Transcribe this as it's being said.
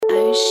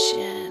Stash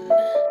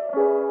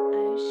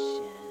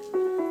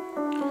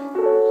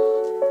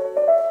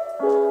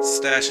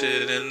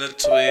it in the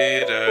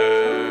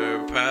Twitter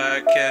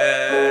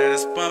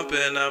podcast,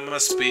 bumping on my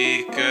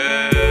speakers.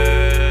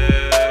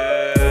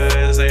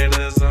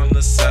 Haters on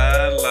the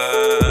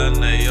sideline,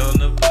 they on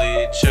the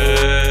bleacher.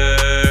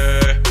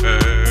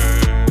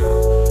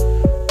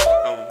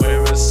 I'm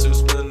wearing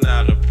suits, but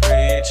not a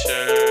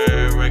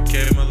preacher. I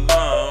came a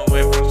long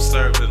way from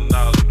serving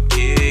all the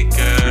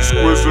geekers.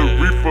 Exquisite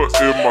Reefer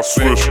in my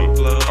swisher.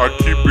 I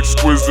keep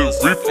Exquisite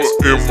Reefer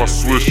in my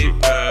swisher.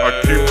 I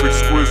keep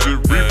Exquisite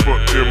Reefer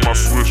in my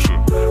swisher.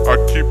 I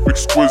keep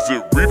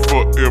Exquisite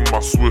Reefer in my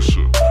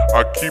swisher.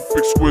 I keep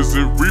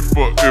Exquisite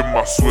Reefer in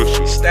my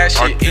swisher. Stash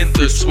it in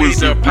the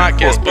Twitter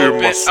podcast,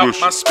 bumping out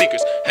my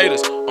speakers.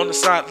 Haters on the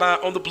sideline,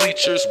 on the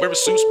bleachers, wearing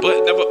suits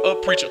but never a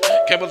preacher.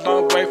 Came a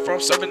long way from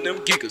serving them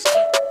geekers.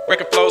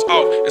 Record flows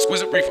off,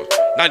 Exquisite Reefer,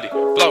 90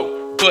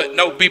 flow, but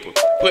no beeper.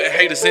 Putting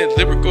haters in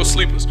lyrical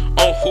sleepers.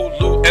 On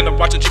Hulu and I'm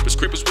watching Jeepers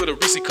Creepers with a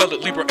Reese colored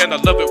Libra, and I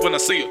love it when I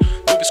see a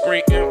movie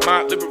screen in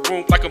my living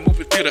room like a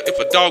movie theater. If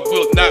a dog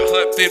will not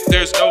hunt, then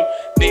there's no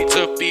need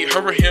to feed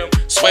her or him.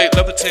 Suede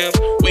leather Timbs,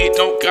 we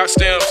don't got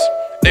stems.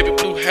 Navy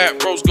blue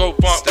hat, rose gold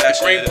bump,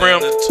 green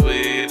brim. The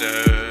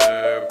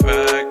Twitter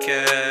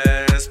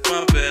podcast,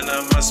 bumping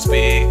on my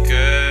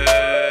speakers.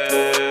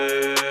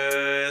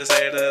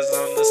 Haters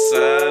on the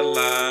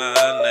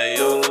sideline, they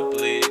on the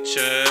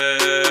bleacher.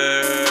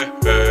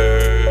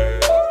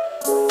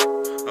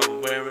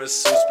 I'm wearing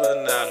suits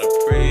but not a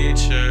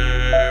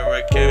preacher.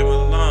 I came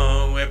a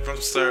long way from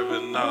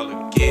serving all the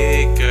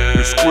geekers.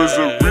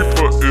 Exquisite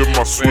Reefer in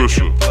my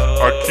swisher.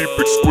 I keep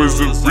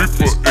Exquisite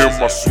Reefer in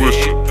my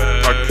swisher.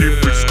 I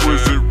keep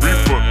Exquisite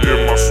Reefer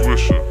in my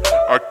swisher.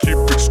 I keep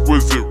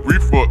Exquisite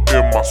Reefer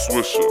in my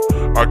swisher.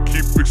 I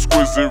keep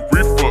Exquisite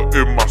Reefer